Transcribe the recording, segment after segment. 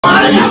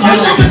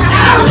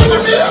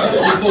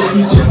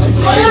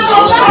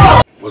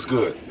What's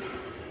good?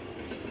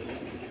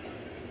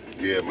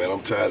 Yeah, man,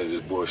 I'm tired of this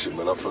bullshit,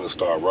 man. I'm finna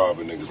start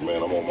robbing niggas,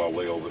 man. I'm on my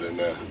way over there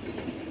now.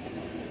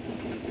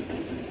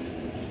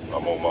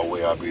 I'm on my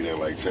way. I'll be there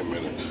in like 10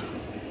 minutes.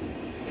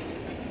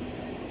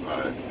 All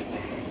right.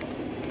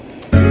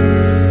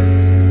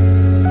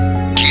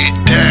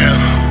 Get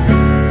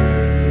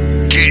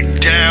down. Get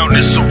down,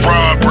 it's a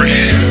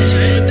robbery.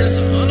 That's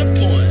 100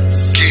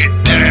 points. Get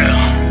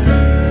down.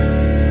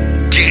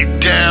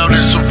 Get down,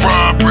 it's a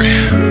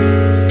robbery.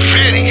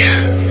 Vity,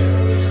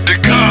 the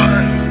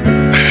God.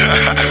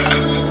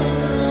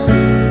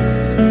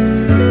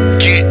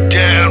 Get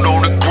down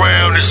on the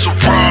ground, it's a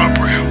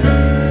robbery.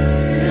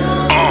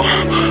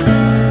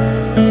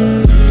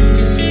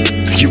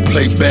 You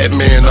play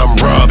Batman, I'm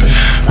robbing.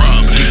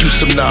 Give you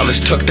some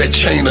knowledge, tuck that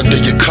chain under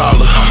your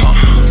collar.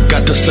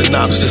 Got the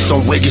synopsis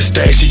on where you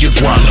stash your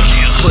guala.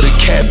 Put a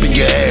cap in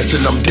your ass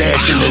and I'm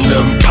dashing in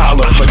the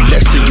Impala.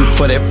 Finessing you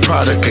for that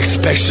product,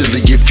 especially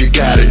if you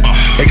got it.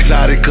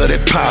 Exotic of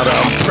that powder,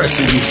 I'm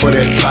pressing you for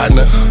that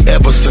partner.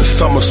 Ever since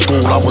summer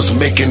school, I was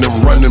making them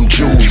run them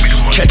jewels.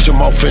 Catch them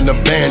off in the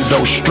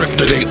bando,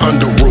 stripped of they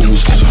under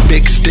rules.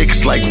 Big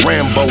sticks like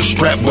Rambo,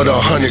 strapped with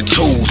 100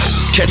 tools.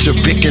 Catch a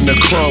Vic in the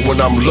club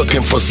when I'm looking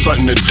for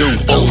something to do.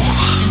 Oh,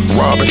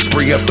 robbing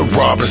spree after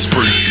robbing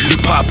spree. You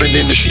popping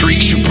in the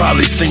streets, you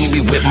probably seen me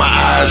with my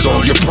eyes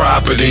on your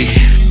property.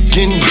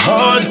 Getting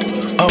hard,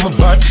 I'm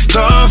about to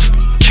starve.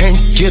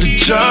 Can't get a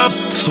job,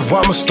 so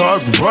I'ma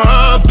start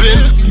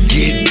robbing.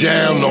 Get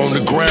down on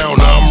the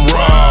ground, I'm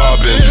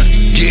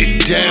robbing.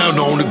 Get down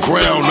on the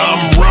ground,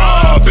 I'm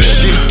robbing.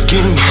 Shit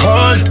getting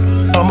hard,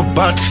 I'm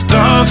about to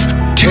starve.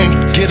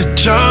 Can't get a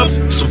job,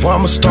 so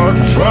I'ma start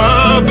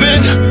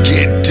robbing.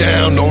 Get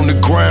down on the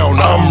ground,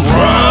 I'm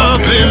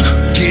robbing.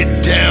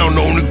 Get down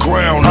on the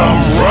ground,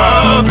 I'm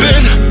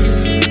robbing.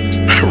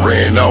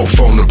 Ran off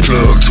on the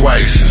plug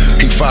twice.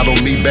 He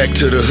followed me back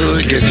to the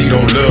hood, guess he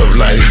don't love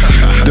life.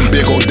 Them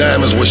big old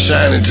diamonds was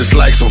shining just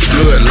like some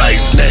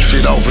floodlights. Snatched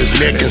it off his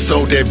neck and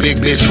sold that big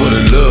bitch for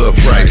the love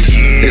price.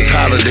 It's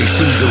holiday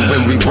season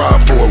when we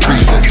rob for a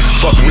reason.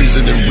 Fuck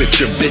reasoning with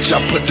your bitch, I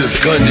put this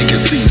gun to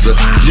your Caesar.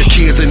 Your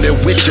kids in there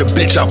with your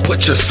bitch, I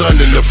put your son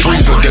in the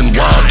freezer. Then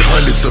robbed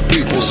hundreds of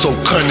people so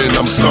cunning,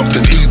 I'm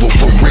something evil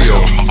for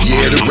real.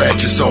 Yeah, the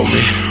ratchet's on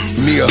me.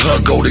 Me and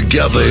her go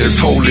together, it's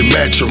holy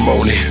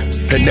matrimony.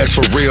 And that's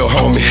for real,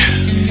 homie.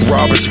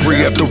 Robbing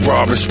spree after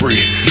robbing spree.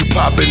 You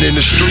popping in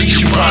the streets,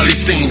 you probably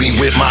seen me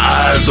with my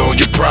eyes on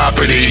your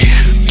property.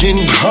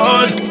 Getting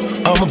hard,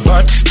 I'm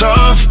about to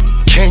starve.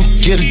 Can't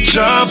get a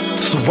job,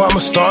 so I'ma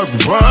start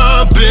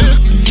robbing.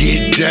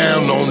 Get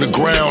down on the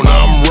ground,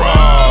 I'm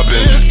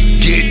robbing.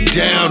 Get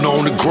down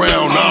on the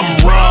ground, I'm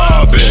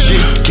robbing.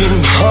 Shit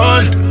getting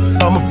hard,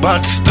 I'm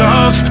about to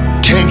starve.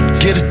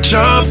 Can't get a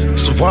job,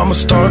 so I'ma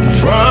start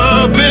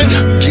robbing.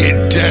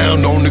 Get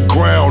down on the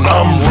ground,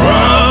 I'm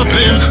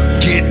robbing.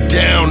 Get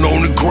down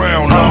on the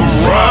ground,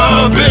 I'm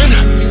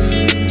robbing.